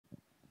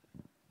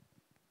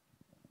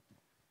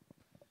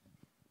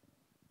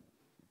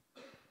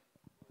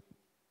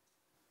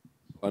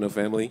Ano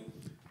family.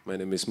 My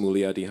name is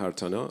Mulyadi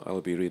Hartono.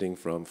 I'll be reading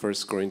from 1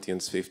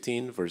 Corinthians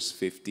 15, verse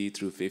 50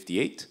 through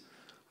 58.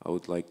 I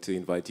would like to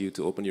invite you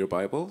to open your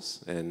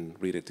Bibles and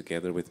read it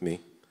together with me.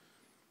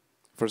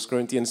 1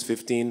 Corinthians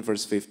 15,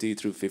 verse 50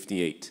 through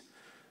 58.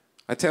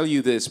 I tell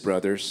you this,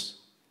 brothers,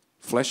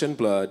 flesh and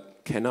blood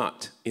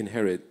cannot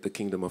inherit the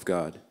kingdom of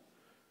God,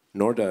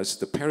 nor does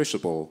the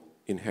perishable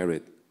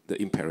inherit the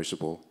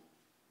imperishable.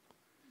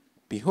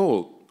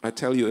 Behold, I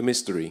tell you a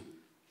mystery.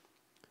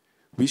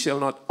 We shall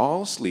not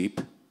all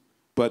sleep,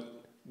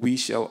 but we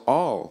shall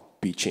all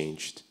be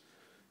changed.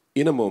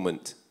 In a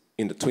moment,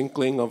 in the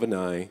twinkling of an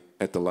eye,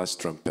 at the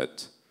last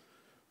trumpet.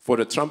 For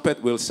the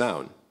trumpet will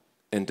sound,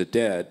 and the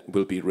dead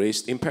will be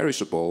raised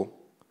imperishable,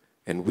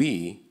 and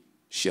we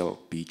shall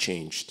be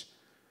changed.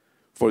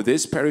 For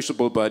this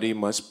perishable body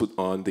must put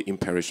on the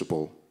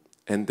imperishable,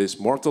 and this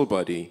mortal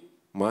body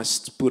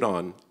must put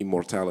on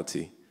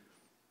immortality.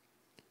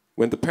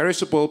 When the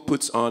perishable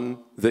puts on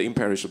the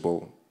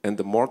imperishable, and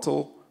the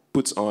mortal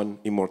puts on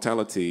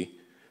immortality,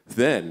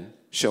 then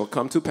shall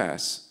come to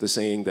pass the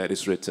saying that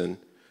is written,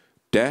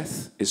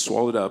 death is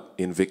swallowed up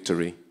in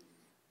victory.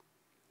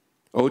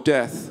 O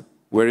death,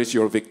 where is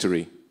your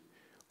victory?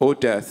 O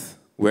death,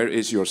 where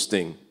is your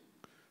sting?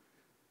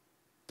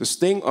 The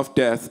sting of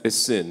death is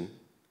sin,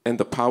 and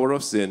the power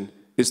of sin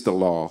is the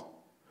law.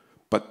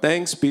 But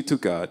thanks be to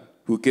God,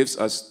 who gives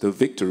us the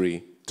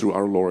victory through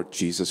our Lord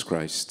Jesus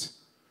Christ.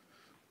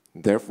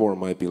 Therefore,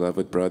 my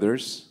beloved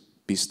brothers,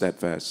 be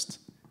steadfast,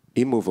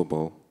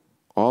 immovable,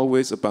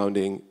 always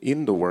abounding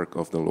in the work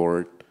of the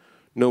Lord,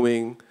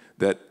 knowing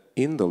that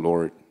in the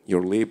Lord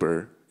your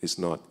labor is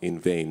not in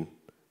vain.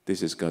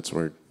 This is God's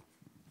word.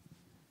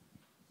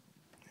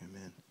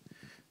 Amen.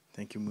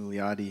 Thank you,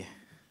 Mulyadi.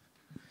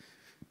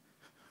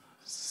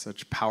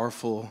 Such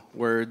powerful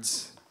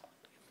words,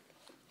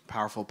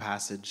 powerful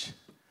passage.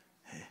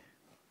 Hey.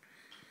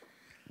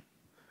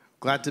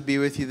 Glad to be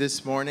with you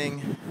this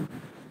morning.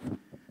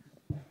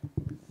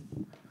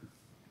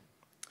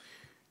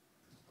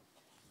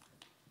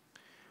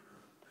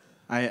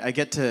 I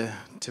get to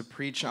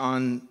preach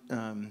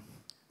on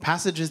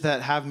passages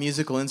that have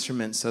musical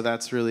instruments, so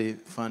that's really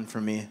fun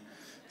for me.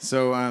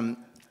 So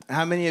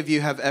how many of you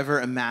have ever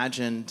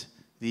imagined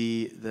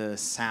the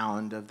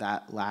sound of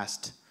that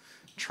last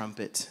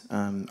trumpet?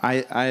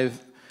 I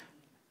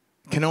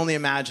can only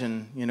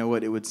imagine,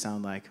 what it would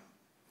sound like.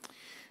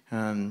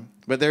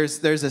 But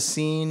there's a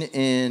scene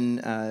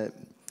in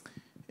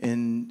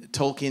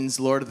Tolkien's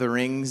Lord of the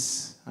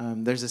Rings.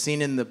 There's a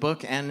scene in the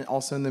book and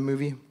also in the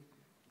movie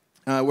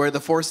where the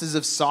forces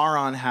of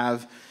Sauron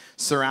have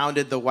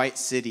surrounded the White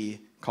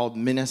City called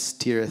Minas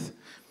Tirith.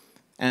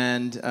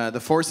 And the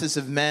forces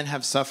of men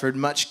have suffered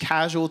much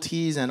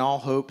casualties and all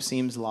hope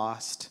seems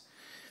lost.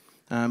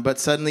 But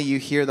suddenly you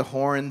hear the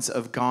horns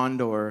of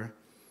Gondor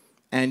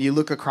and you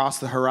look across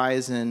the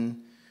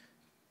horizon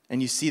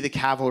and you see the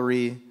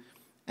cavalry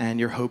and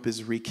your hope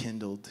is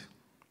rekindled.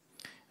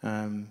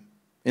 In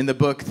the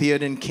book,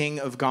 Theoden, king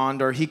of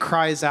Gondor, he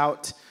cries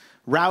out,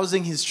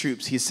 rousing his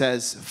troops. He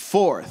says,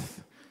 forth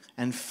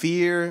and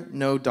fear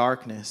no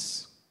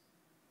darkness.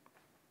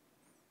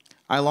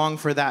 I long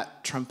for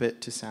that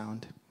trumpet to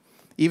sound.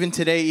 Even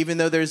today, even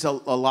though there's a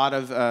lot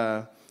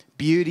of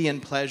beauty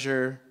and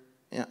pleasure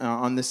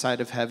on this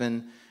side of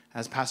heaven,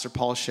 as Pastor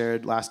Paul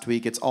shared last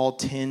week, it's all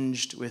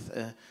tinged with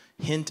a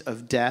hint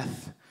of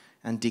death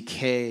and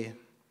decay.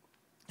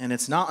 And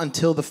it's not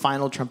until the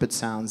final trumpet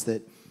sounds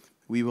that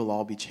we will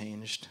all be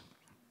changed.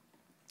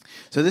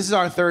 So this is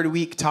our third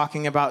week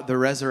talking about the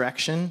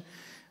resurrection.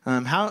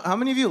 How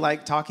many of you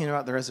like talking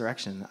about the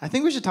resurrection? I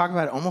think we should talk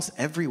about it almost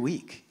every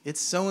week.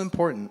 It's so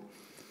important.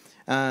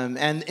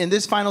 And in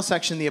this final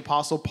section, the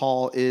Apostle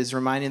Paul is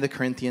reminding the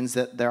Corinthians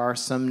that there are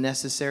some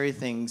necessary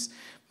things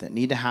that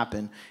need to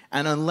happen.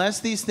 And unless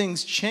these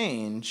things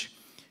change,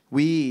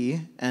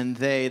 we and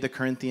they, the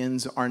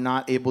Corinthians, are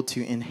not able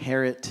to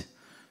inherit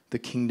the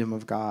kingdom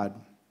of God.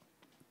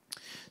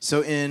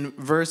 So in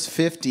verse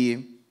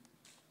 50,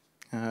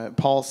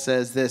 Paul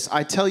says this,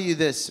 I tell you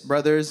this,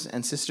 brothers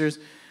and sisters,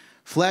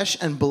 flesh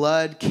and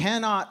blood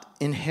cannot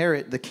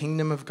inherit the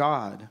kingdom of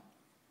God,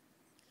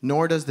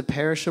 nor does the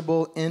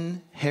perishable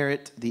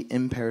inherit the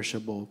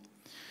imperishable.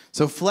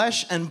 So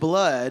flesh and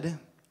blood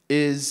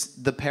is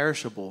the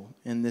perishable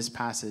in this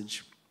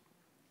passage.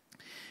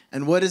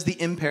 And what is the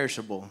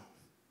imperishable?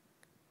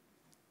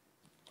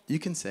 You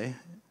can say.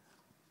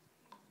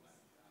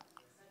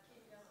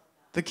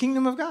 The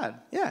kingdom of God.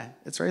 Yeah,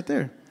 it's right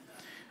there.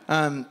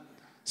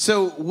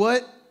 So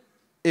what,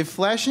 if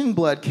flesh and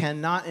blood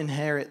cannot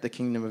inherit the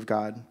kingdom of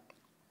God,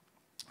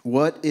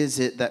 what is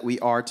it that we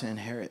are to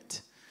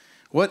inherit?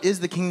 What is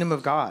the kingdom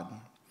of God?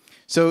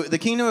 So the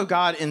kingdom of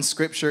God in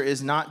Scripture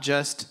is not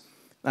just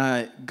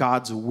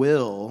God's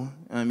will.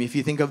 If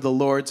you think of the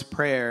Lord's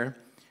Prayer,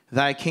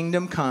 thy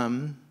kingdom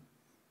come,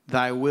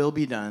 thy will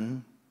be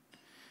done.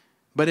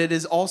 But it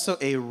is also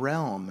a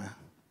realm.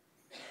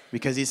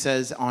 Because he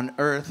says, on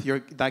earth,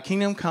 thy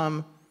kingdom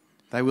come,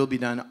 thy will be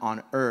done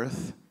on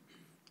earth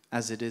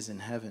as it is in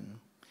heaven.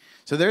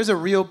 So there's a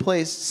real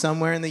place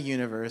somewhere in the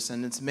universe,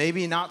 and it's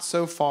maybe not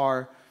so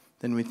far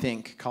than we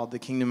think, called the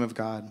kingdom of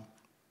God,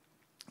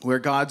 where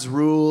God's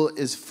rule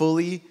is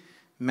fully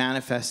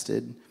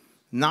manifested,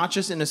 not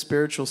just in a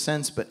spiritual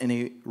sense, but in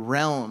a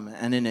realm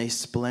and in a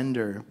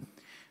splendor.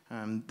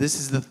 This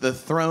is the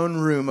throne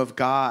room of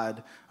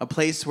God, a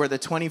place where the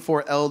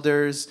 24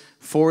 elders,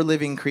 4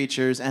 living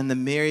creatures, and the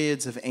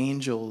myriads of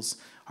angels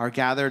are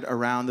gathered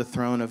around the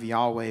throne of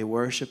Yahweh,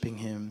 worshiping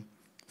him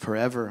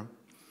forever.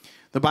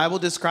 The Bible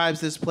describes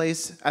this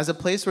place as a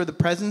place where the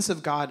presence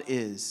of God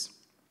is,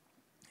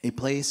 a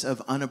place of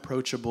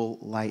unapproachable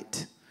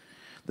light.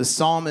 The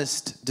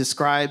psalmist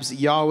describes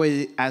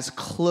Yahweh as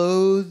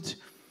clothed,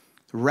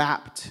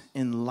 wrapped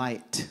in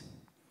light.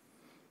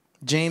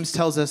 James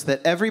tells us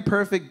that every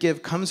perfect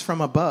gift comes from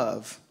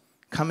above,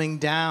 coming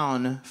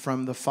down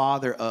from the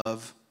Father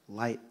of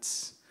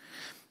lights.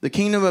 The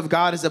kingdom of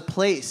God is a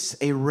place,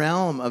 a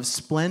realm of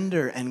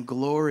splendor and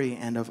glory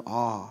and of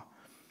awe.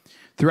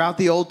 Throughout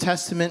the Old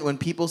Testament, when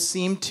people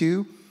seem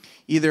to,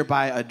 either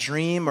by a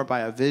dream or by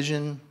a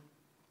vision,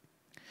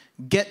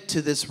 get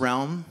to this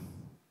realm,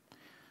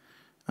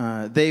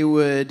 they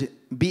would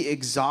be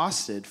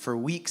exhausted for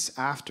weeks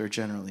after,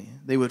 generally.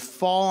 They would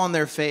fall on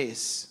their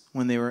face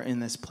when they were in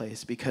this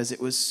place because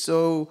it was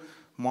so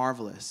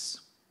marvelous.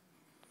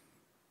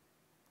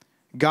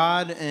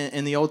 God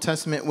in the Old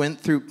Testament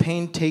went through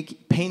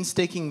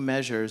painstaking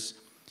measures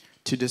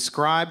to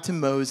describe to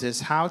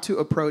Moses how to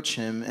approach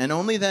him, and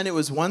only then, it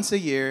was once a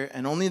year,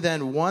 and only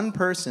then one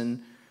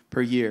person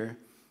per year,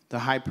 the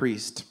high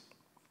priest.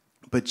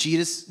 But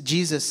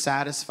Jesus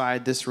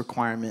satisfied this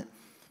requirement,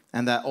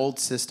 and that old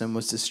system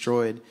was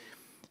destroyed.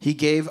 He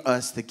gave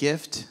us the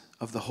gift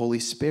of the Holy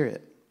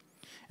Spirit.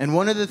 And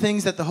one of the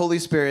things that the Holy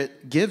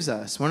Spirit gives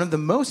us, one of the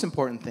most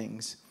important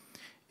things,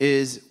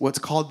 is what's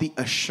called the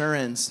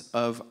assurance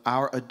of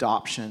our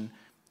adoption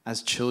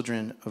as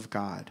children of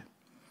God.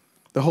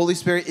 The Holy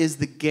Spirit is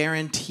the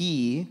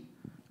guarantee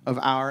of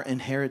our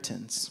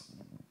inheritance.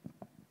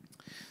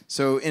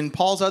 So in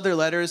Paul's other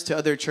letters to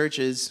other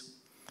churches,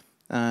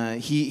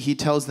 he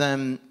tells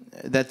them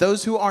that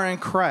those who are in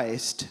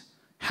Christ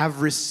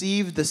have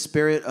received the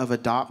spirit of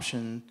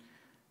adoption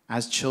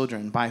as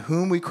children, by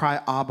whom we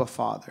cry, Abba,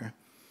 Father.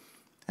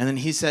 And then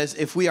he says,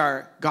 if we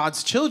are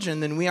God's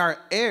children, then we are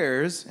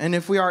heirs. And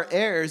if we are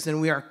heirs,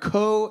 then we are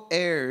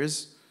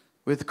co-heirs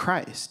with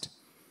Christ.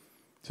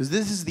 So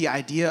this is the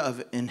idea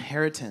of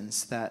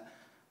inheritance that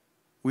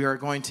we are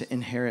going to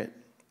inherit.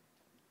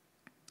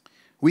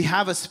 We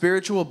have a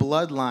spiritual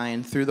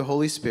bloodline through the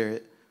Holy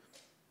Spirit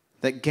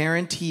that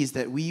guarantees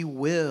that we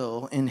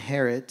will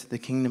inherit the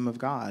kingdom of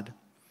God.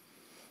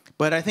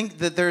 But I think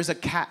that there's a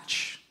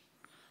catch.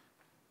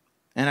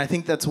 And I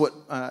think that's what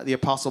the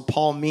Apostle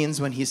Paul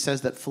means when he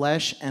says that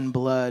flesh and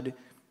blood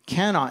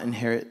cannot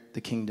inherit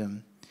the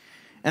kingdom.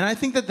 And I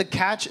think that the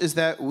catch is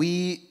that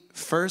we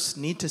first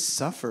need to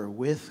suffer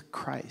with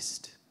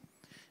Christ.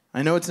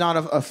 I know it's not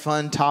a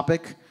fun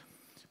topic,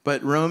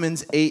 but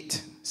Romans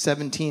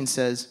 8:17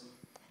 says,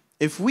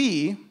 if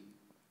we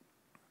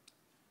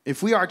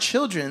are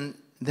children,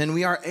 then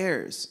we are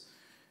heirs.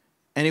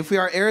 And if we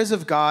are heirs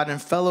of God and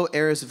fellow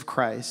heirs of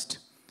Christ,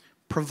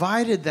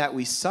 provided that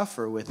we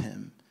suffer with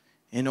him,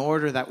 in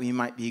order that we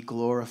might be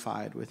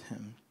glorified with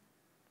him.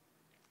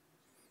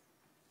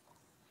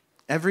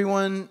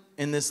 Everyone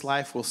in this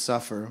life will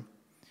suffer.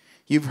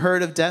 You've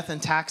heard of death and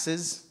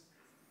taxes,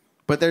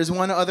 but there's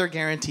one other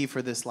guarantee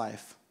for this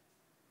life,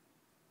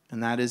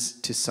 and that is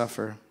to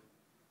suffer.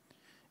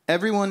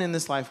 Everyone in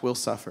this life will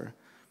suffer.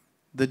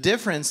 The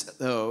difference,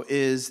 though,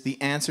 is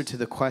the answer to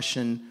the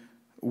question,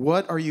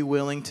 what are you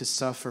willing to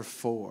suffer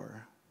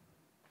for?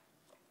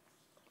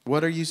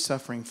 What are you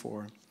suffering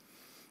for?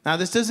 Now,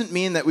 this doesn't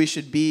mean that we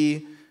should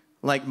be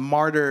like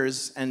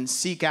martyrs and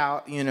seek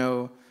out,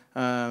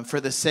 for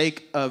the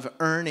sake of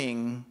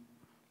earning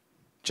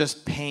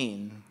just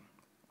pain.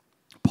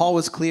 Paul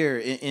was clear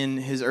in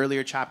his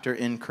earlier chapter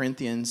in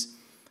Corinthians,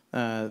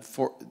 1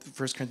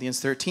 Corinthians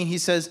 13. He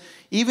says,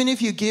 even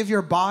if you give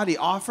your body,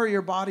 offer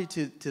your body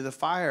to the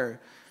fire,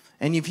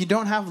 and if you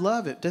don't have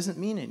love, it doesn't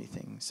mean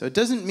anything. So it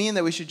doesn't mean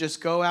that we should just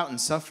go out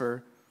and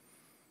suffer.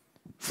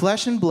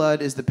 Flesh and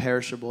blood is the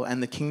perishable,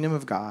 and the kingdom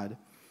of God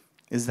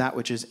is that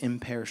which is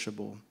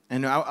imperishable.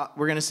 And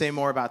we're going to say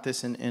more about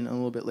this in a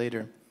little bit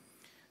later.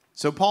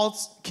 So Paul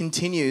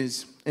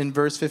continues in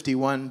verse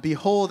 51,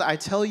 behold, I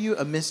tell you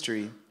a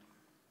mystery.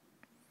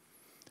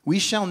 We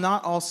shall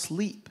not all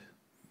sleep,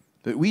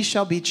 but we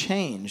shall be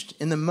changed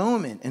in the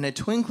moment, in a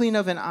twinkling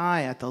of an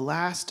eye at the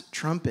last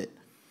trumpet.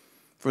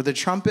 For the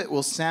trumpet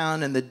will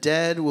sound, and the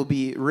dead will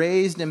be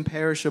raised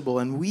imperishable,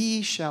 and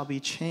we shall be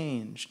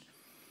changed.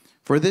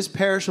 For this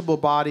perishable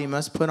body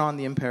must put on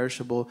the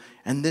imperishable,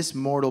 and this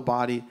mortal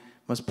body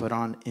must put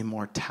on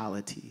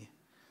immortality.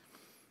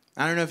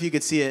 I don't know if you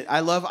could see it. I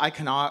love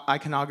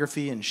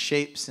iconography and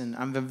shapes, and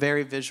I'm a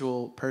very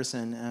visual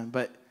person.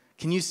 But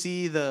can you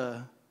see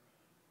the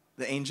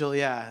angel?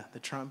 Yeah, the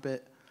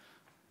trumpet.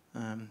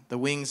 The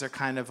wings are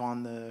kind of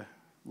on the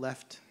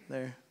left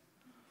there.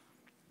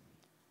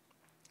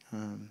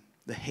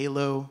 The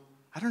halo.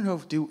 I don't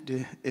know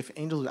if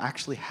angels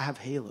actually have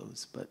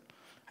halos, but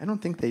I don't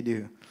think they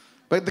do.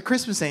 But the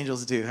Christmas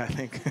angels do, I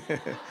think.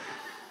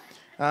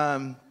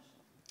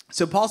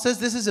 So Paul says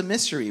this is a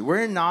mystery.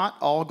 We're not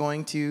all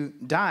going to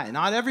die.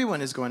 Not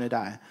everyone is going to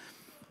die.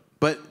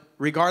 But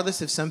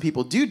regardless if some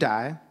people do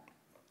die,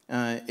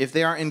 if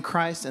they are in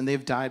Christ and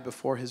they've died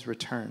before his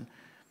return,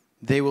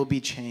 they will be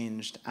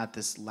changed at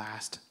this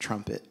last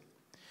trumpet.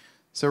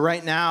 So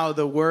right now,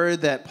 the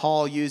word that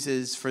Paul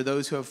uses for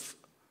those who have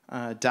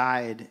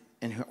died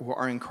and who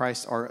are in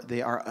Christ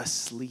they are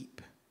asleep.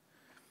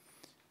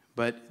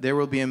 But there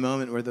will be a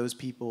moment where those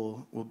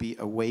people will be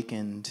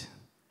awakened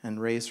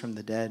and raised from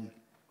the dead.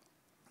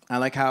 I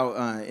like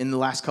how in the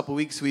last couple of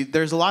weeks,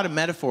 there's a lot of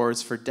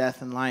metaphors for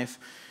death and life.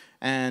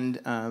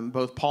 And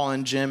both Paul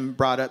and Jim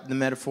brought up the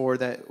metaphor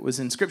that was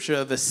in Scripture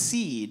of a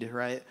seed,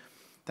 right,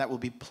 that will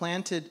be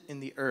planted in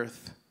the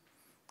earth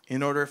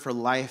in order for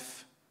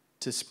life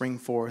to spring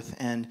forth.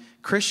 And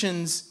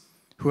Christians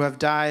who have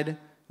died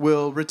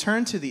will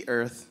return to the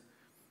earth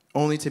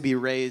only to be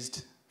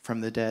raised from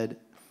the dead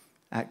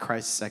at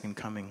Christ's second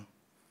coming.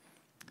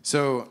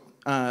 So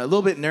a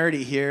little bit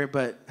nerdy here,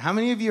 but how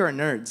many of you are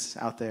nerds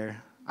out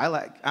there?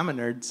 I'm a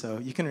nerd, so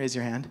you can raise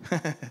your hand.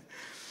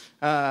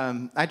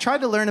 I tried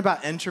to learn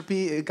about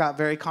entropy. It got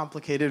very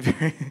complicated,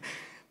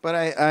 but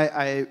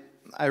I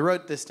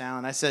wrote this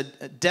down. I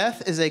said,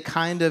 death is a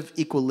kind of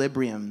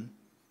equilibrium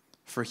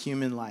for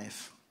human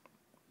life.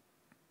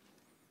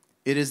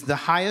 It is the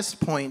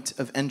highest point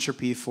of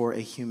entropy for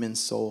a human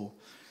soul.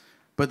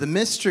 But the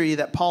mystery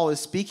that Paul is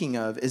speaking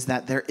of is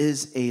that there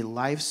is a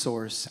life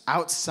source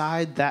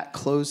outside that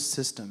closed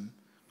system,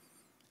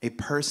 a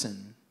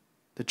person,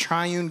 the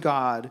triune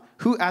God,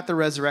 who at the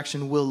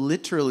resurrection will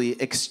literally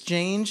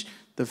exchange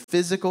the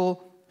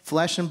physical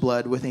flesh and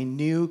blood with a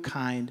new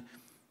kind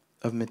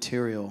of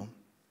material,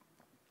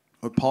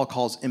 what Paul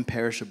calls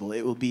imperishable.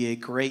 It will be a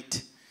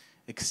great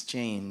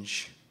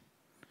exchange.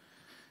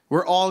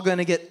 We're all going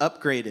to get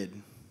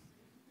upgraded.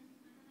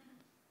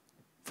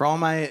 For all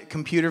my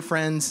computer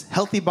friends,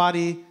 Healthy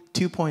Body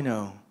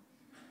 2.0.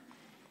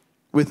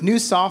 With new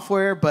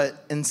software,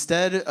 but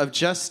instead of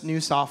just new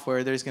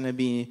software, there's going to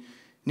be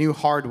new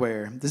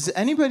hardware. Does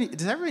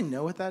everybody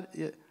know what that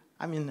is?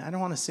 I mean, I don't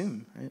want to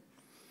assume, right?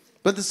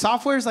 But the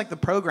software is like the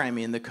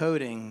programming, the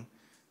coding,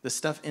 the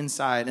stuff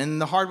inside.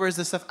 And the hardware is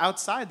the stuff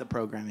outside the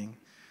programming,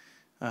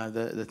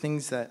 the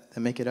things that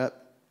make it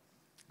up.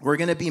 We're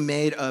going to be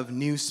made of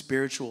new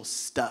spiritual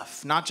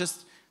stuff, not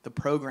just the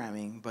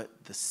programming, but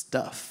the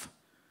stuff.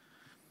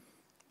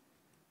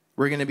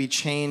 We're going to be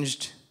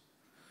changed.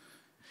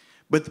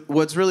 But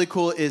what's really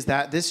cool is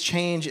that this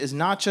change is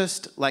not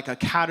just like a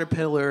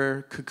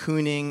caterpillar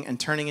cocooning and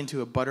turning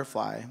into a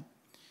butterfly.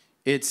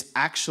 It's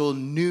actual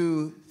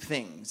new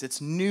things. It's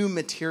new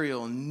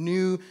material,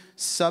 new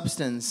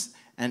substance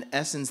and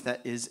essence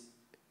that is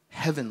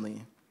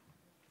heavenly.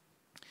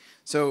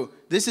 So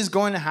this is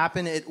going to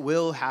happen. It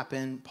will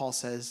happen, Paul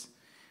says.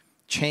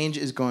 Change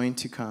is going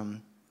to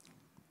come.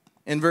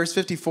 In verse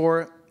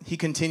 54, he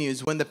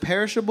continues, when the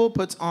perishable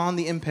puts on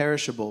the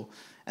imperishable,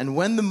 and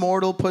when the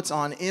mortal puts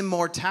on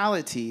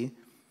immortality,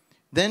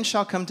 then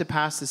shall come to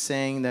pass the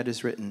saying that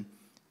is written,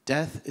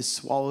 death is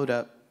swallowed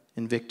up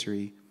in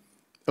victory.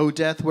 O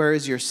death, where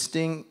is your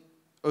sting?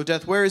 O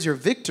death, where is your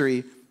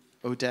victory?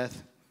 O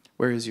death,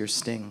 where is your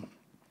sting?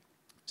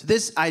 So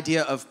this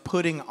idea of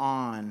putting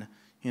on,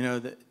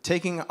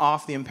 taking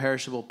off the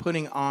imperishable,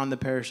 putting on the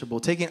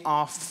perishable, taking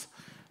off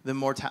the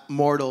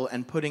mortal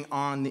and putting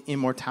on the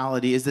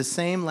immortality is the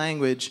same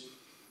language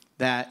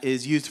that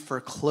is used for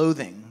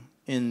clothing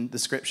in the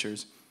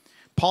scriptures.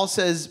 Paul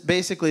says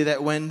basically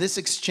that when this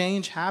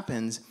exchange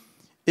happens,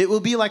 it will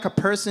be like a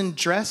person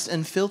dressed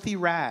in filthy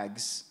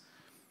rags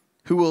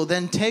who will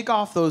then take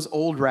off those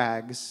old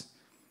rags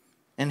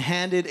and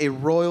handed a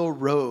royal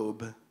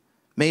robe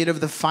made of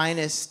the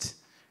finest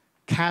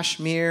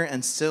cashmere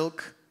and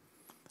silk.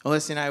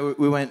 Alyssa and I,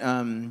 we went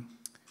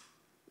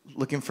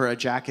looking for a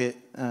jacket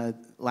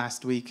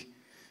last week,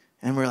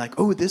 and we're like,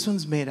 oh, this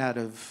one's made out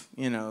of,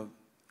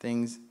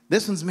 things.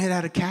 This one's made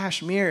out of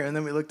cashmere. And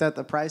then we looked at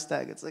the price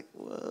tag. It's like,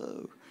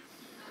 whoa.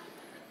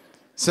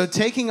 So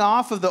taking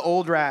off of the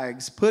old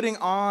rags, putting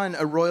on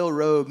a royal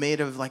robe made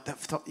of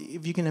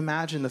if you can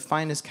imagine, the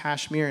finest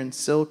cashmere and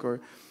silk,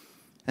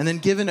 and then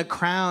given a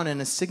crown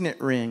and a signet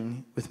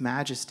ring with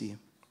majesty.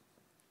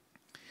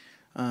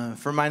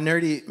 For my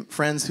nerdy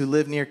friends who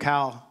live near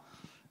Cal,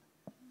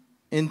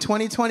 in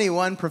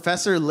 2021,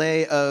 Professor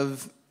Lay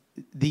of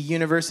the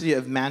University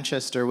of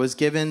Manchester was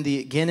given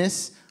the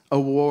Guinness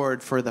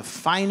Award for the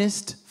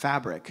finest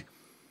fabric.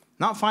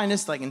 Not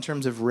finest like in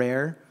terms of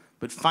rare,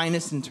 but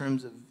finest in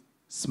terms of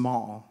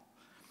small.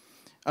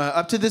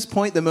 Up to this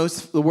point,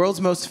 the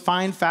world's most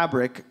fine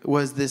fabric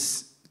was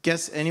this.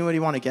 Anybody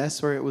want to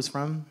guess where it was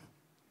from?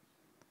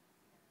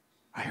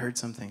 I heard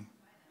something.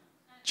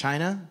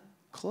 China?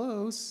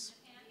 Close.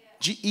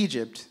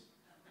 Egypt.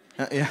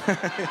 Yeah.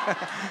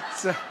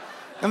 So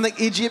I'm like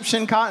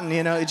Egyptian cotton,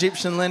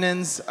 Egyptian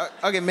linens.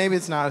 Okay, maybe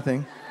it's not a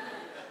thing.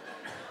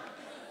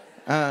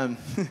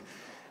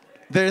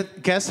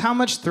 Guess how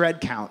much thread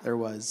count there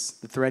was?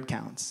 The thread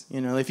counts.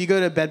 If you go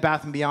to Bed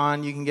Bath &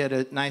 Beyond, you can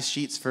get nice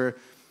sheets for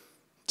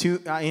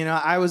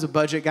I was a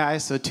budget guy,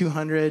 so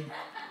 200.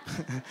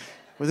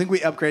 I think we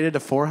upgraded to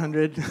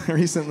 400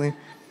 recently.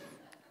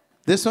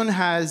 This one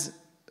has,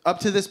 up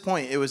to this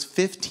point, it was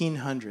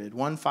 1,500,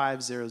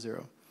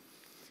 1500.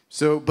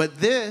 So, but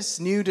this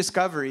new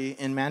discovery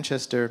in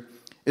Manchester,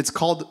 it's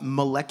called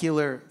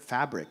molecular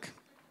fabric.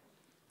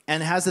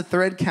 And it has a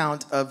thread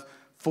count of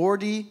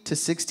 40 to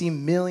 60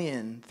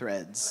 million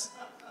threads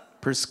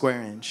per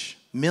square inch.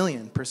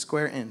 Million per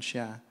square inch,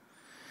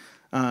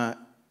 yeah.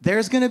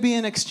 There's going to be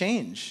an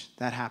exchange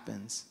that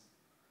happens.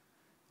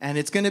 And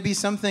it's going to be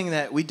something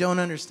that we don't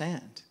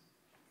understand.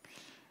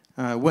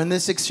 When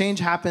this exchange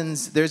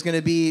happens, there's going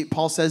to be,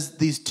 Paul says,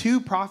 these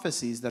two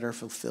prophecies that are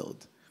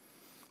fulfilled.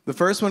 The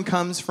first one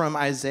comes from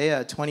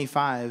Isaiah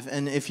 25.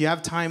 And if you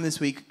have time this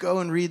week, go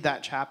and read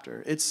that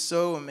chapter. It's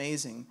so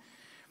amazing.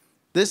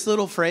 This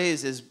little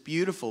phrase is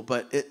beautiful,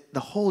 but the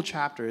whole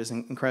chapter is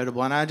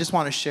incredible. And I just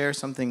want to share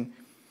something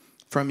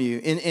from you.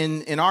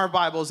 In our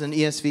Bibles, in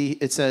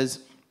ESV, it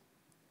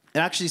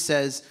actually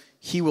says,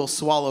 he will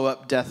swallow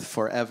up death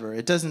forever.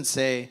 It doesn't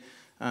say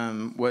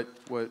what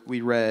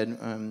we read,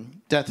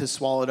 death is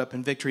swallowed up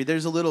in victory.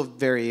 There's a little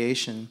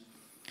variation.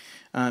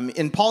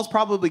 And Paul's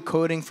probably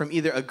quoting from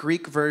either a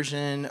Greek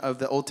version of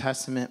the Old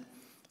Testament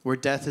where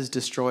death is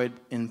destroyed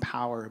in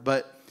power.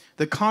 But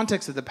the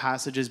context of the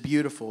passage is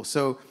beautiful.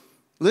 So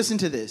listen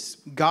to this.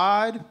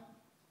 God,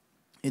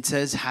 it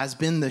says, has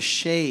been the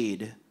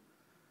shade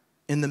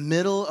in the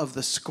middle of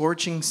the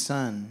scorching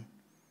sun.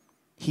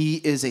 He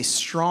is a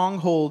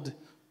stronghold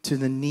to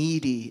the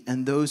needy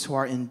and those who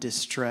are in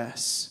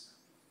distress.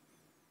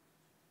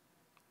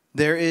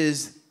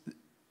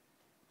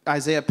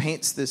 Isaiah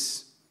paints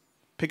this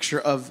picture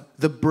of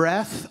the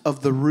breath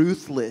of the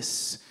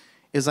ruthless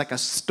is like a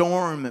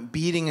storm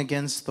beating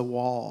against the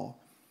wall,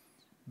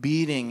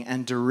 beating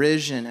and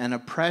derision and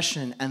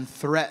oppression and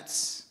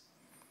threats.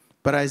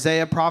 But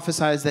Isaiah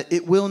prophesies that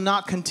it will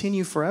not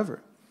continue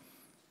forever.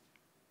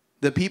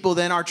 The people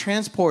then are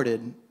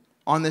transported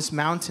on this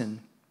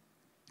mountain.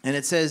 And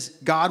it says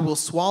God will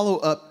swallow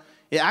up.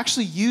 It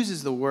actually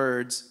uses the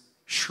words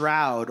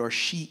shroud or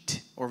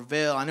sheet or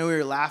veil. I know we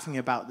were laughing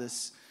about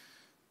this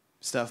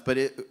stuff, but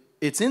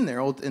it's in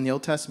there in the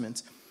Old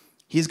Testament.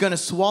 He's going to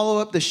swallow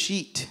up the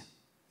sheet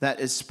that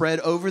is spread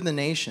over the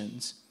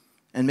nations.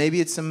 And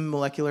maybe it's some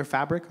molecular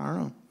fabric. I don't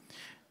know.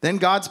 Then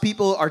God's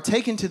people are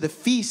taken to the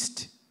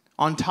feast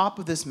on top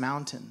of this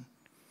mountain,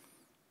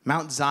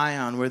 Mount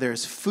Zion, where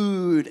there's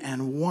food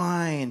and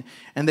wine,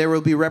 and there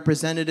will be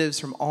representatives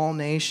from all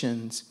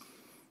nations.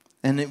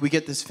 And we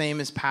get this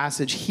famous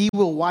passage, he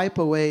will wipe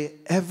away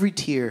every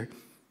tear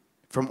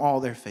from all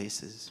their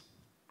faces.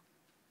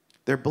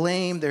 Their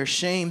blame, their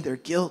shame, their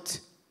guilt.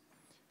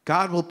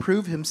 God will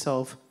prove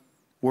himself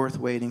worth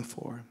waiting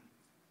for.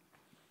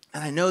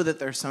 And I know that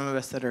there are some of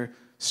us that are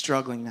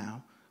struggling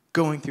now,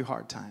 going through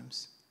hard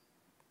times.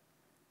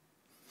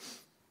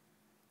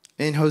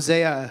 In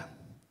Hosea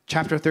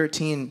chapter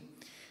 13,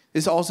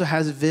 this also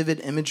has vivid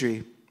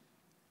imagery.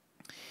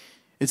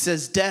 It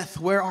says, death,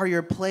 where are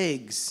your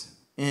plagues?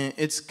 And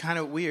it's kind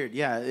of weird.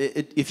 Yeah,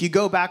 if you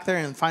go back there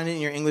and find it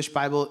in your English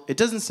Bible, it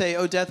doesn't say,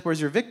 oh, death,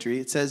 where's your victory?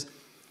 It says,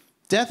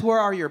 death, where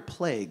are your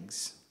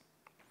plagues?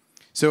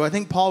 So I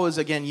think Paul was,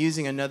 again,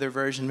 using another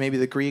version, maybe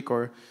the Greek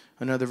or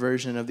another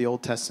version of the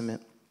Old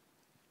Testament.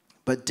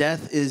 But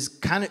death is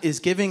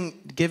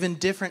given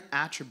different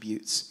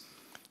attributes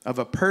of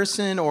a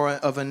person or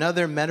of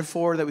another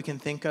metaphor that we can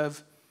think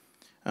of.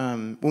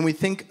 When we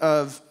think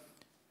of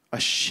a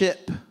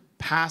ship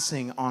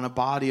passing on a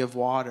body of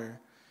water,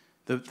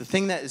 the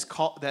thing that is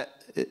called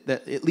that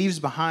it leaves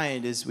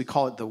behind is, we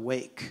call it the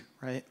wake,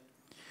 right?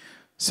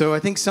 So I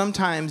think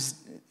sometimes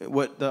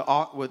what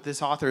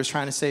this author is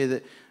trying to say is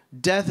that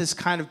death is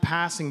kind of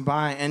passing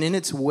by, and in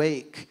its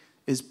wake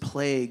is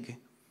plague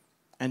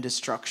and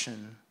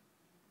destruction.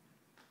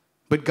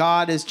 But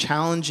God is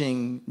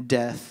challenging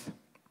death.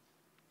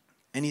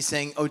 And he's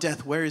saying, oh,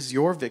 death, where is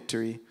your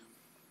victory?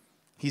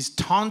 He's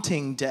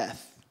taunting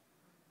death.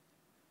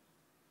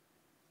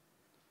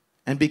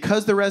 And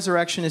because the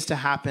resurrection is to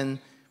happen,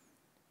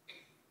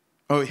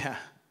 oh, yeah,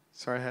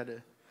 sorry, I had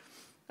to.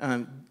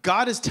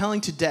 God is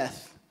telling to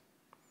death,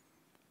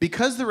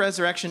 because the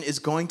resurrection is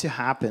going to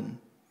happen,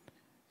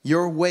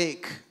 your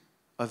wake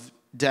of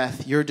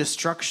death, your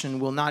destruction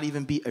will not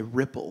even be a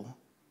ripple.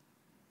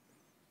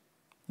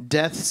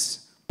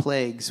 Death's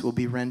plagues will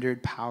be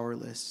rendered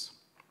powerless.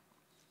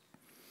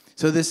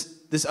 So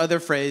this other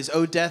phrase,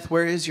 oh, death,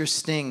 where is your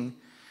sting?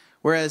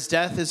 Whereas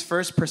death is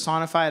first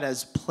personified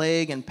as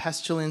plague and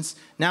pestilence,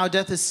 now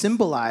death is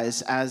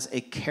symbolized as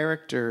a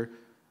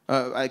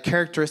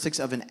characteristics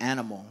of an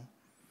animal.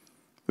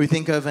 We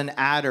think of an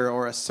adder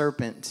or a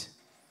serpent,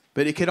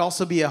 but it could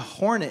also be a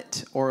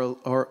hornet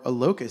or a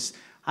locust.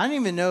 I don't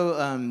even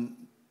know,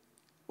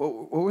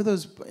 what were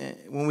those?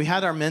 When we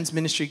had our men's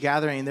ministry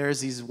gathering, there was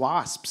these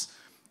wasps.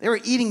 They were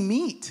eating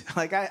meat.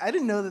 Like, I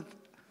didn't know that.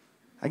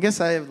 I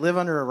guess I live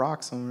under a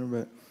rock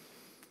somewhere, but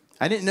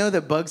I didn't know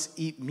that bugs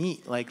eat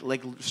meat, like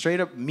straight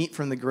up meat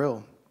from the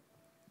grill.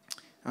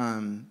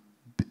 Or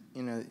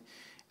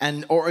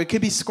it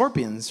could be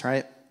scorpions,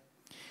 right?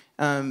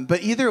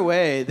 But either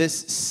way,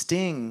 this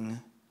sting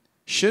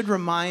should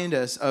remind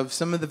us of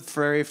some of the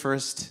very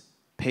first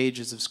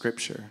pages of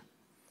Scripture,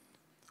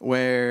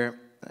 where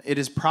it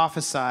is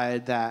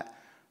prophesied that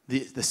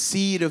the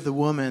seed of the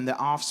woman, the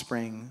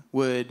offspring,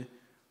 would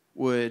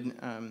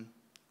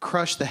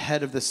crush the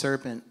head of the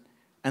serpent,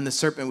 and the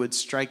serpent would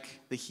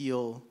strike the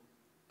heel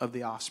of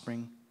the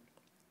offspring.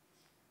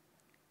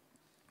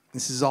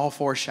 This is all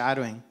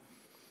foreshadowing.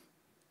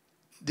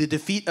 The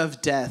defeat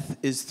of death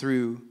is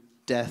through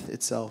death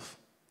itself.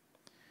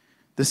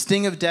 The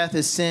sting of death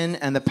is sin,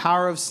 and the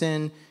power of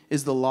sin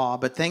is the law.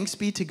 But thanks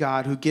be to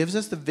God who gives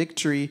us the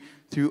victory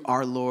through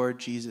our Lord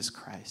Jesus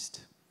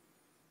Christ.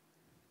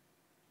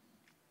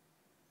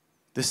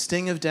 The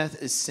sting of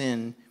death is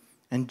sin,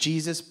 and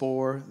Jesus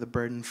bore the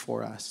burden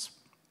for us.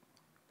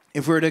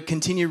 If we're to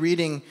continue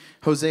reading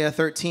Hosea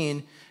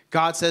 13,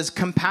 God says,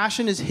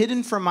 "Compassion is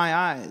hidden from my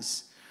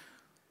eyes."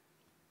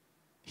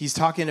 He's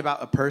talking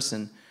about a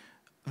person.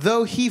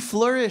 "Though he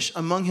flourish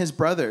among his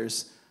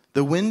brothers,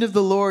 the wind of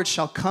the Lord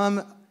shall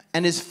come,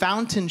 and his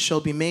fountain shall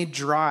be made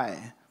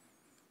dry.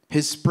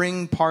 His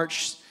spring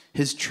parched,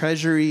 his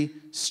treasury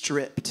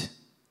stripped."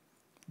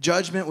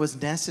 Judgment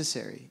was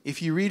necessary.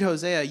 If you read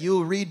Hosea,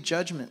 you'll read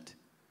judgment.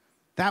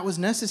 That was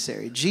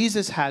necessary.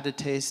 Jesus had to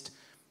taste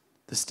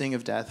the sting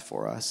of death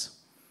for us.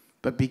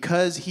 But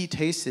because he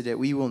tasted it,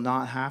 we will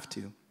not have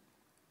to.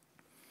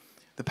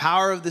 The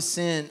power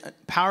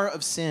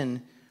of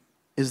sin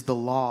is the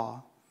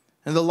law.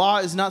 And the law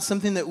is not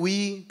something that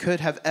we could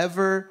have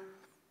ever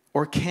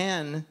or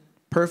can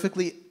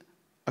perfectly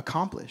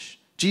accomplish.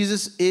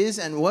 Jesus is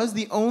and was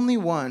the only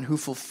one who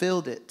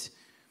fulfilled it,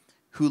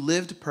 who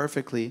lived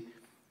perfectly,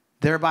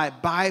 thereby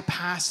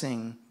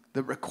bypassing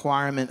the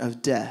requirement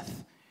of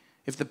death.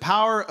 If the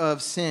power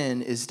of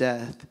sin is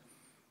death,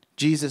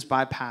 Jesus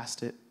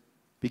bypassed it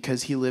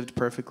because he lived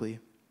perfectly.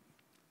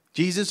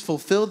 Jesus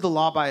fulfilled the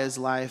law by his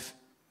life,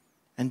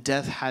 and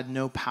death had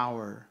no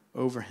power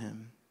over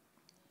him.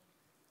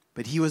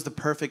 But he was the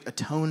perfect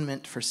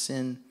atonement for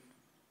sin.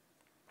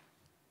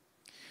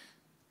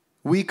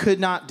 We could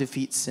not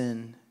defeat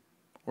sin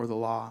or the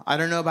law. I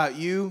don't know about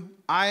you.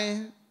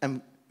 I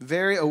am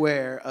very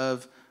aware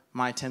of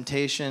my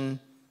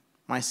temptation,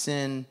 my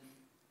sin,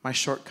 my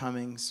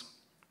shortcomings.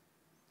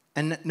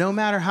 And no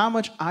matter how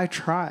much I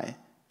try,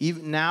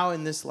 even now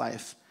in this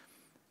life,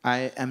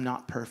 I am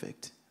not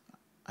perfect.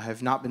 I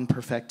have not been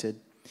perfected.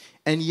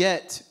 And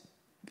yet,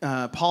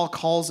 Paul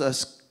calls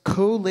us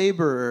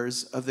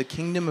co-laborers of the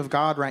kingdom of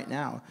God right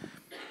now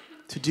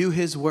to do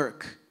his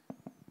work.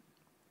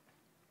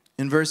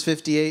 In verse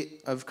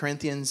 58 of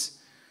Corinthians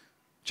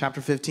chapter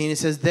 15, it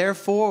says,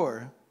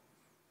 "Therefore,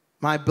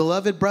 my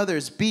beloved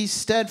brothers, be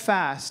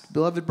steadfast."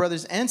 Beloved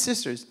brothers and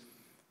sisters,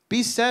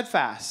 be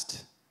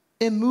steadfast,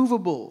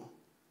 immovable,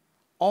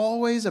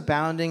 always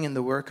abounding in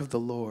the work of the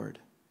Lord,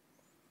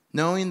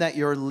 knowing that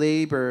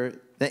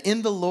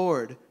in the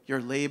Lord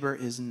your labor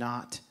is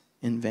not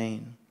in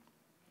vain.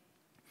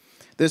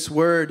 This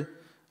word,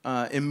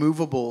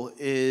 immovable,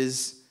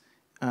 is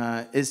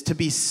to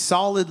be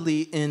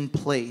solidly in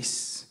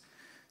place,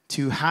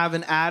 to have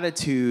an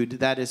attitude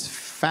that is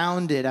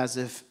founded as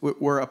if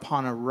it were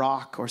upon a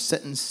rock or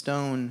set in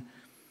stone,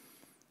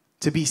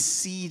 to be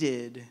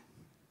seated.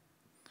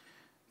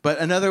 But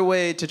another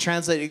way to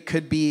translate it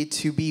could be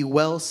to be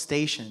well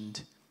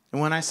stationed. And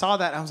when I saw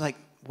that, I was like,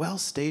 well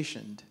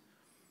stationed.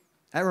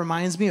 That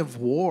reminds me of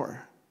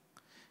war.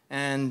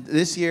 And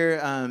this year,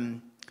 I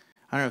don't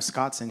know if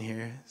Scott's in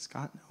here.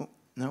 Scott?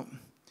 No.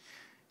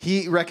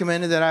 He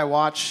recommended that I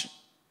watch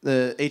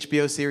the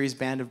HBO series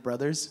Band of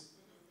Brothers.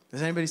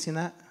 Has anybody seen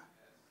that?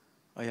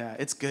 Oh, yeah,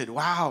 it's good.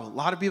 Wow, a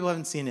lot of people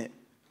haven't seen it.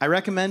 I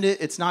recommend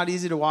it. It's not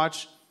easy to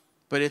watch,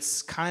 but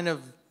it's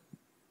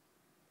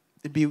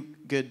it'd be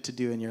good to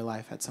do in your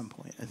life at some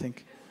point, I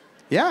think.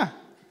 Yeah.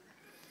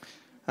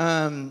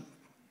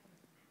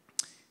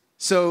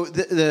 So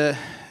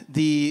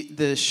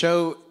the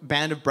show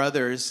Band of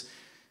Brothers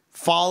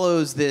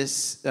follows the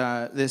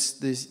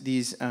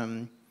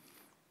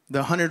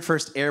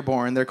 101st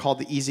Airborne. They're called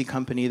the Easy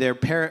Company. They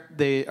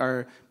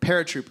are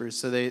paratroopers.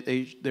 So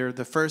they're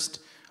the first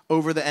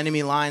over the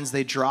enemy lines.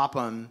 They drop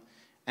them,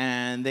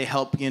 and they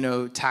help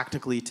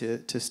tactically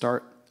to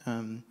start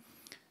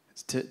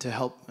to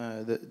help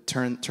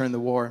turn the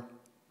war.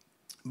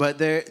 But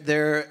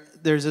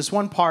there's this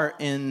one part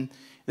in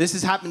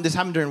this happened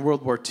during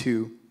World War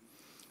II.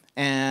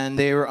 And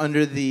they were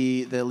under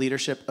the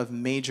leadership of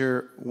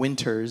Major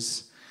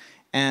Winters.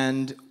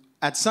 And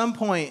at some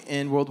point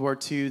in World War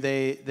II,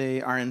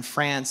 they are in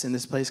France in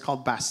this place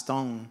called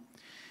Bastogne.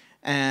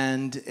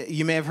 And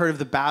you may have heard of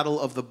the Battle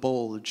of the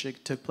Bulge.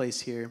 It took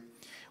place here,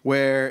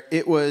 where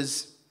it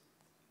was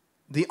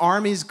the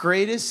army's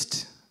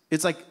greatest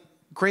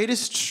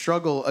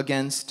struggle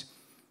against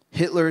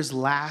Hitler's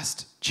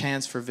last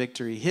chance for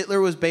victory.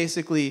 Hitler was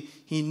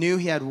he knew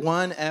he had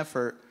one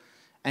effort,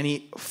 and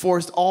he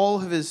forced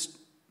all of his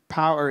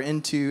power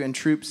and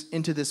troops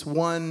into this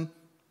one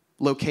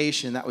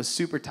location that was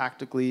super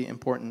tactically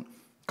important,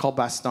 called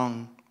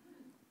Bastogne.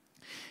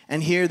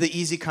 And here the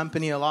Easy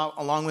Company,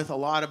 along with a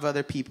lot of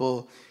other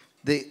people,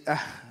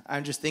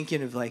 I'm just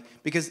thinking of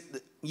because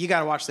you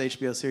got to watch the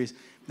HBO series.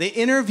 They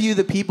interview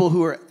the people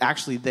who are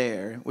actually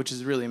there, which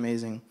is really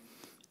amazing.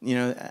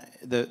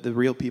 The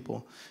real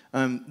people.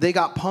 They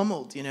got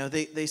pummeled.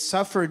 They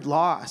suffered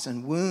loss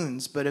and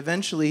wounds, but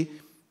eventually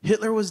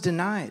Hitler was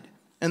denied,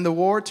 and the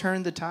war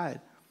turned the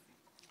tide.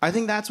 I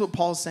think that's what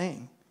Paul's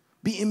saying.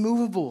 Be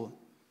immovable.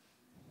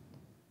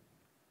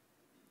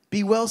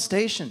 Be well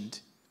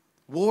stationed.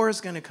 War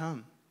is going to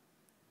come.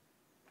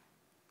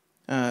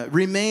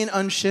 Remain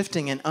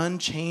unshifting and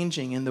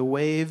unchanging in the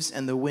waves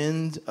and the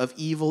wind of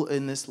evil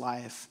in this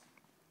life.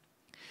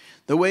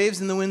 The waves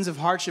and the winds of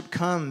hardship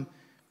come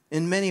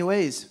in many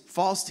ways.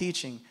 False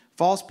teaching,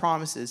 false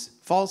promises,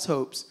 false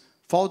hopes,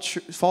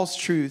 false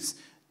truths,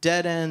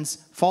 dead ends,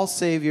 false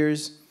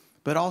saviors,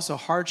 but also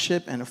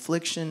hardship and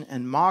affliction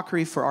and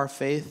mockery for our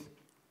faith.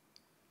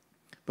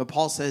 But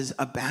Paul says,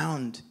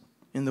 abound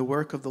in the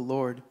work of the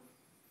Lord.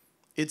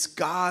 It's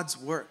God's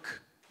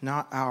work,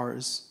 not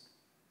ours.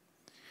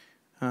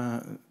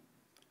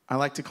 I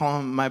like to call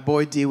him my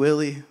boy D.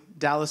 Willie,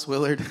 Dallas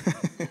Willard.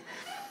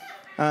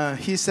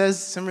 He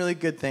says some really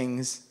good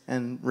things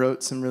and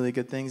wrote some really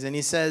good things. And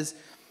he says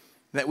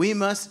that we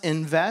must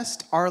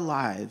invest our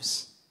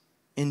lives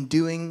in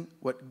doing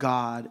what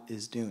God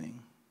is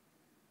doing.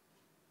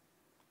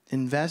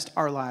 Invest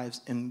our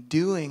lives in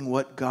doing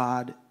what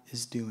God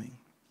is doing.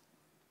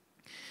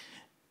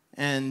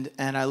 And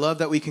I love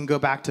that we can go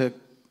back to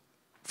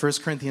 1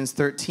 Corinthians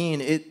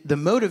 13. The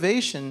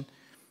motivation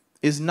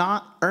is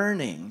not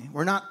earning.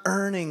 We're not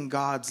earning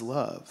God's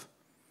love.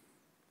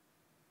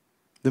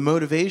 The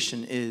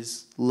motivation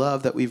is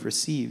love that we've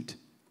received.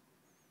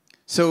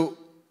 So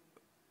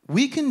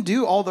we can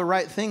do all the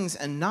right things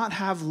and not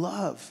have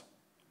love.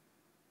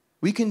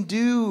 We can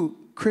do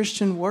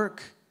Christian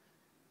work,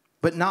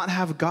 but not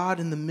have God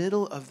in the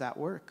middle of that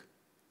work.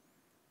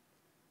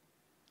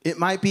 It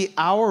might be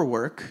our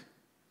work,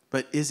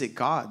 but is it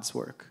God's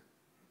work?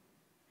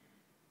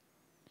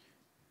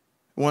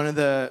 One of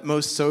the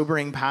most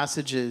sobering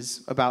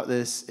passages about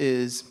this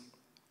is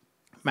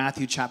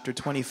Matthew chapter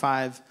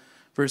 25,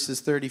 verses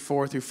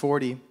 34 through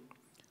 40,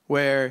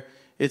 where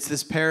it's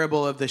this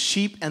parable of the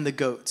sheep and the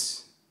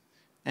goats.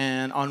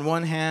 And on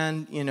one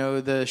hand,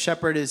 the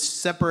shepherd is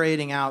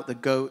separating out the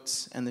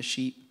goats and the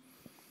sheep.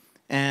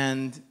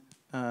 And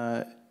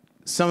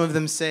some of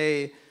them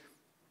say,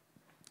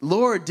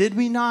 Lord, did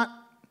we not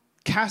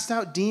cast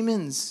out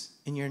demons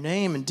in your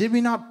name? And did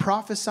we not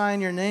prophesy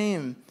in your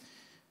name?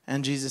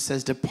 And Jesus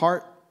says,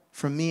 depart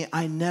from me.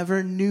 I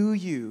never knew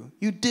you.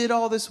 You did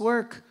all this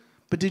work,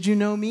 but did you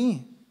know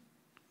me?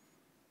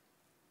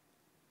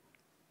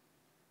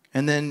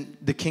 And then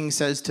the king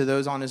says to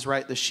those on his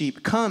right, the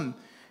sheep, come,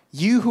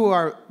 you who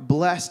are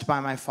blessed by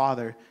my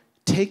Father,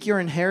 take your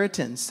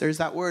inheritance. There's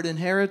that word,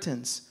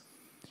 inheritance.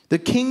 The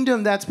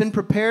kingdom that's been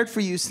prepared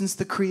for you since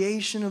the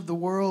creation of the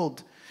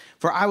world.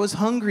 For I was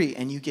hungry,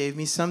 and you gave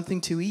me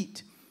something to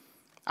eat.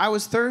 I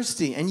was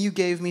thirsty, and you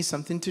gave me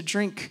something to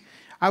drink.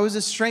 I was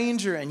a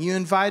stranger, and you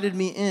invited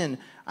me in.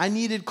 I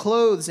needed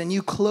clothes, and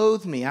you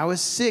clothed me. I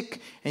was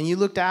sick, and you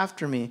looked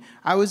after me.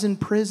 I was in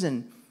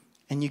prison,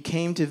 and you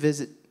came to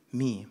visit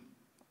me.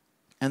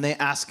 And they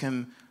ask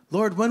him,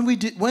 Lord, when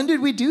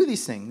did we do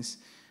these things?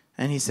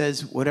 And he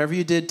says, whatever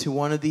you did to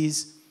one of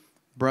these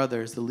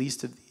brothers, the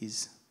least of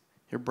these,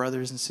 your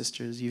brothers and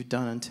sisters, you've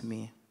done unto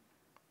me.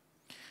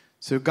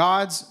 So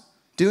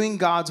doing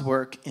God's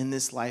work in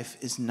this life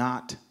is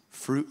not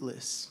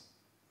fruitless.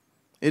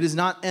 It is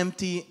not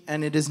empty,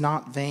 and it is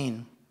not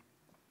vain.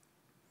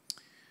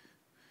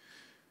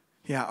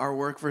 Yeah, our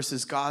work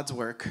versus God's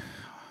work.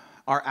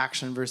 Our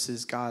action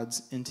versus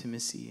God's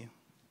intimacy.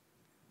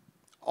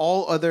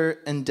 All other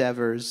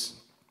endeavors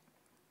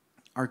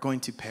are going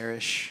to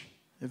perish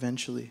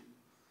eventually.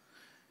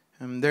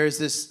 There's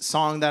this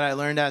song that I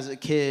learned as a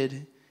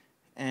kid,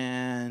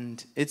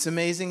 and it's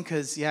amazing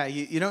because,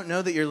 you don't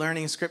know that you're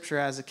learning scripture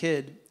as a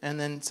kid, and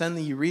then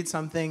suddenly you read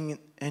something,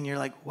 and you're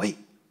like, wait,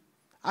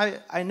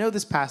 I know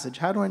this passage.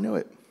 How do I know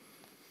it?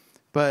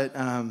 But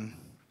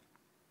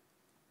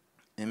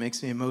it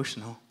makes me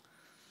emotional.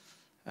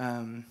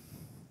 But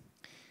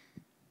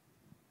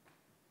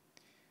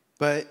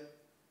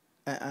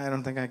I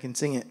don't think I can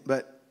sing it.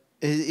 But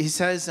he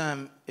says,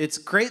 it's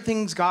great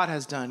things God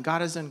has done. God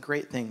has done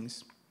great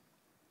things.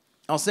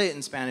 I'll say it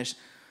in Spanish.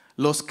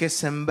 Los que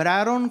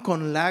sembraron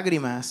con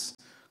lágrimas,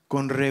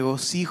 con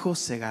regocijo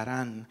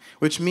segarán.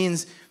 Which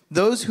means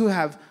those who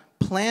have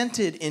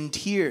planted in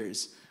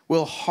tears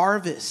will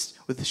harvest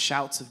with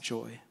shouts of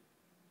joy.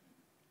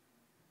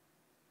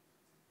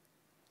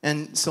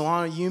 And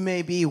Solano, you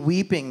may be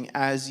weeping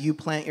as you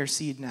plant your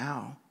seed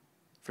now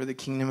for the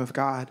kingdom of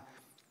God,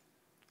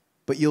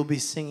 but you'll be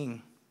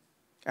singing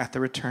at the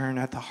return,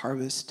 at the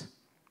harvest.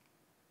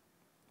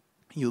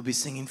 You'll be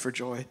singing for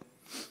joy.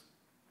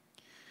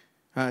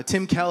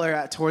 Tim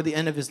Keller, toward the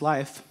end of his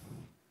life,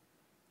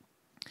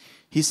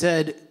 he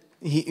said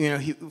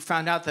he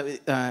found out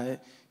that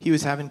he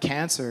was having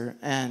cancer,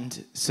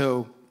 and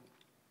so,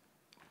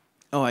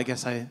 I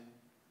guess I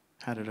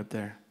had it up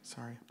there.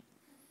 Sorry.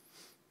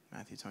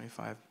 Matthew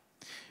 25.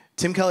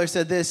 Tim Keller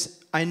said this,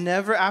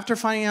 after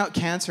finding out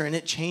cancer and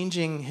it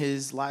changing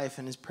his life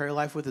and his prayer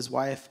life with his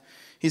wife,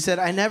 he said,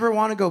 I never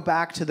want to go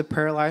back to the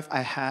prayer life I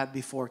had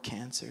before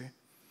cancer.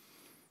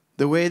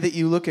 The way that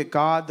you look at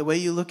God, the way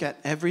you look at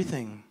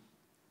everything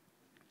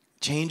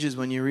changes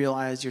when you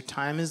realize your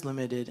time is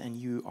limited and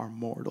you are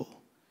mortal.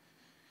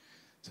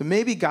 So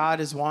maybe God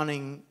is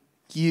wanting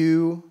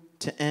you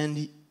to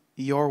end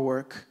your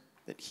work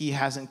that he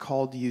hasn't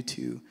called you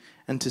to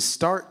and to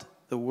start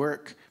the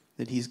work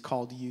that he's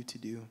called you to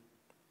do.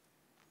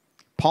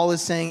 Paul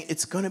is saying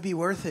it's going to be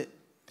worth it.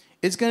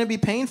 It's going to be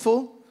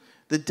painful.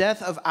 The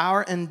death of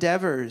our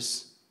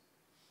endeavors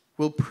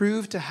will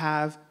prove to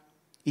have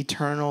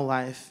eternal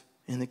life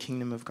in the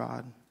kingdom of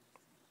God.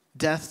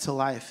 Death to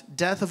life.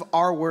 Death of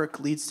our work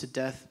leads to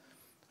death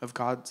of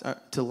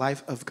to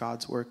life of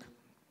God's work.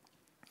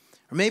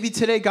 Or maybe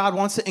today God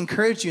wants to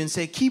encourage you and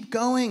say, keep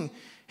going.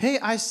 Hey,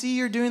 I see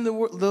you're doing the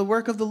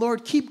work of the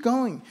Lord. Keep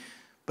going.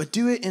 But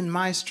do it in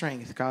my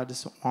strength, God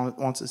just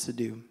wants us to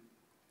do.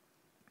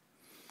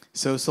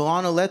 So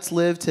Solano, let's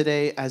live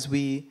today as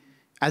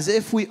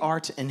if we are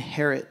to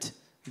inherit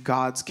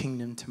God's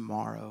kingdom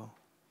tomorrow.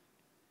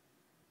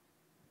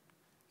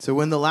 So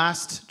when the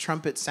last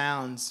trumpet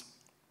sounds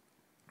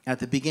at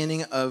the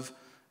beginning of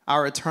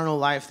our eternal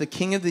life, the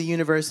King of the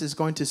universe is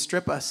going to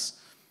strip us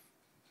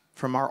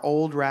from our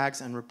old rags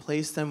and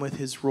replace them with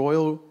his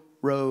royal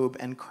robe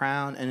and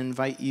crown and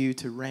invite you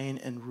to reign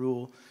and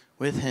rule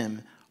with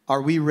him.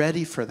 Are we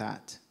ready for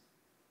that?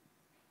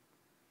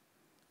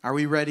 Are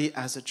we ready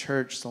as a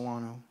church,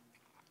 Solano?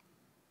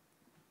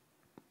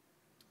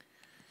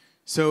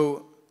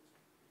 So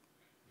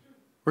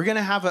we're going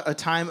to have a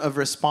time of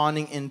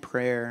responding in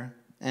prayer.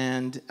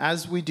 And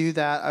as we do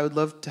that, I would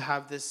love to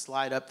have this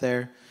slide up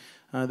there.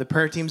 The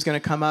prayer team's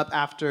going to come up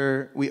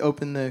after we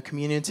open the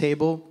communion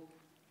table.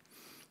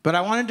 But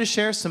I wanted to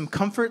share some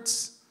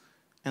comforts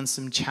and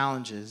some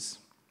challenges.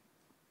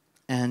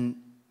 And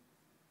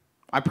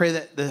I pray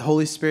that the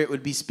Holy Spirit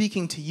would be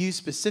speaking to you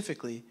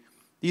specifically.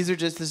 These are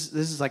just, this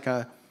is like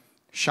a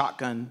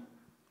shotgun.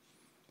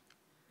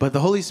 But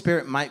the Holy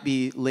Spirit might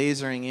be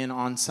lasering in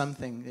on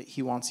something that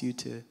he wants you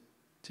to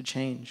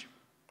change.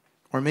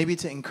 Or maybe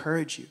to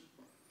encourage you.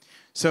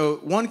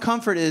 So one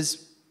comfort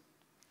is,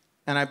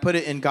 and I put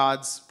it in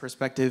God's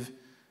perspective,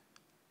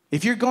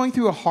 if you're going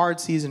through a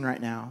hard season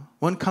right now,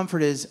 one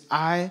comfort is,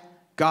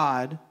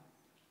 God,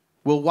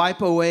 will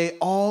wipe away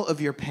all of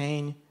your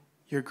pain,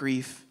 your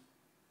grief,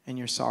 and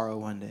your sorrow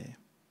one day.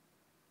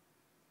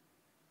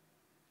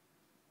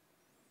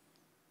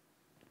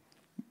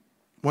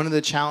 One of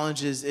the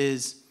challenges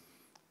is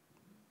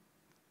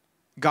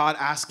God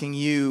asking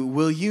you,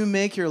 will you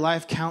make your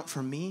life count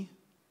for me?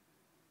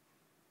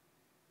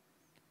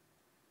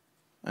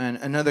 And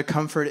another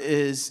comfort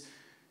is,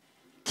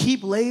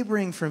 keep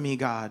laboring for me,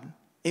 God.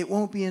 It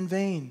won't be in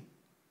vain.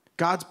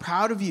 God's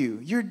proud of you.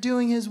 You're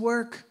doing his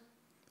work.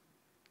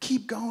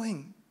 Keep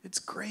going. It's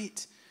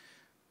great.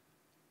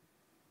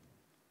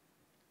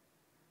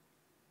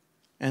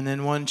 And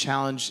then one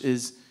challenge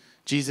is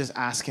Jesus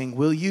asking,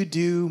 will you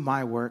do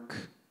my work?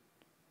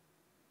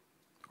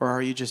 Or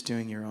are you just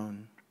doing your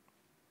own?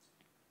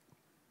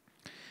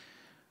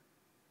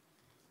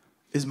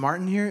 Is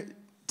Martin here?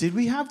 Did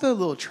we have the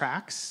little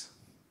tracks?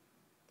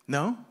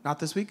 No? Not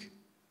this week?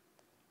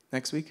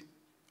 Next week?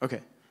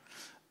 Okay.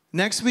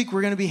 Next week,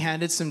 we're going to be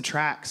handed some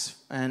tracts,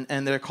 and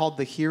they're called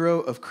the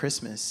Hero of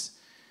Christmas.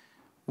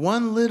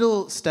 One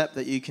little step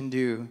that you can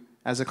do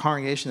as a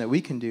congregation that we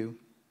can do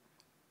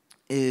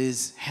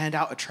is hand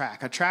out a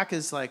tract. A tract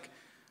is like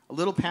a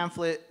little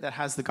pamphlet that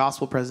has the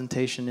gospel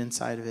presentation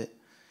inside of it.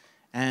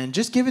 And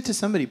just give it to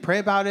somebody. Pray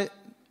about it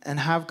and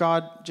have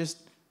God just,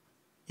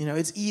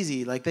 it's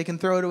easy. Like they can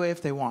throw it away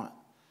if they want.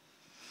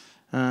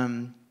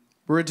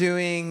 We're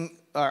doing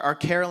our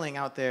caroling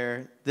out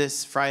there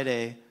this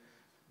Friday.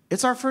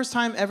 It's our first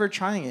time ever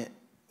trying it.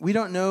 We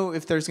don't know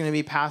if there's going to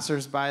be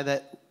passersby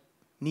that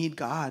need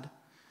God.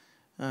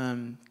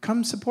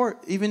 Come support,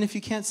 even if you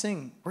can't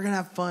sing. We're going to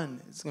have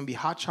fun. It's going to be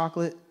hot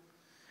chocolate.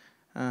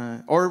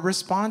 Or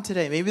respond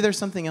today. Maybe there's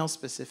something else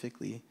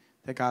specifically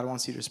that God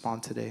wants you to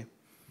respond today.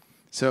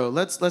 So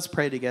let's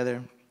pray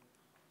together.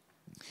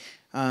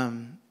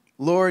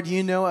 Lord,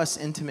 you know us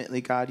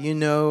intimately, God. You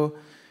know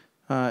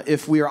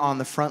if we are on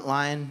the front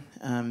line.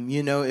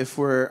 You know if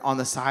we're on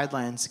the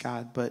sidelines,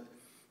 God. But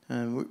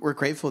we're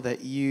grateful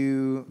that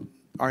you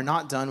are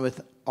not done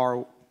with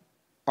our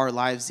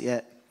lives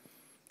yet.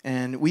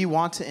 And we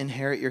want to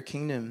inherit your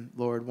kingdom,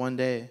 Lord, one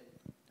day.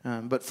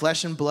 But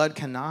flesh and blood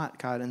cannot,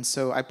 God. And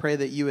so I pray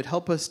that you would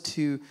help us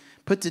to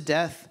put to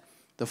death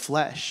the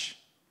flesh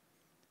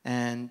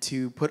and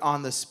to put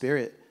on the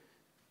Spirit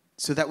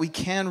so that we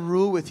can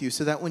rule with you,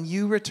 so that when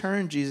you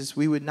return, Jesus,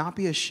 we would not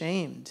be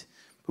ashamed,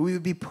 but we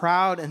would be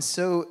proud and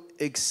so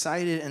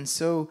excited and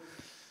so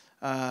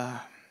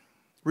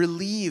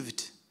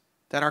relieved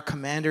that our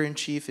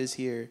commander-in-chief is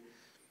here,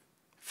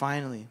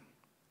 finally.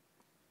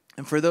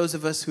 And for those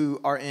of us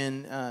who are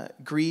in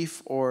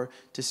grief or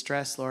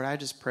distress, Lord, I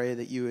just pray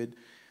that you would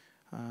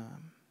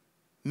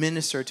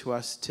minister to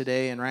us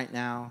today and right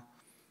now.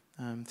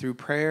 through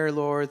prayer,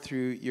 Lord,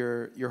 through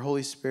your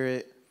Holy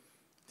Spirit,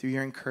 through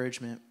your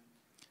encouragement.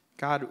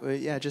 God,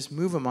 just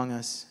move among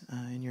us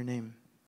in your name.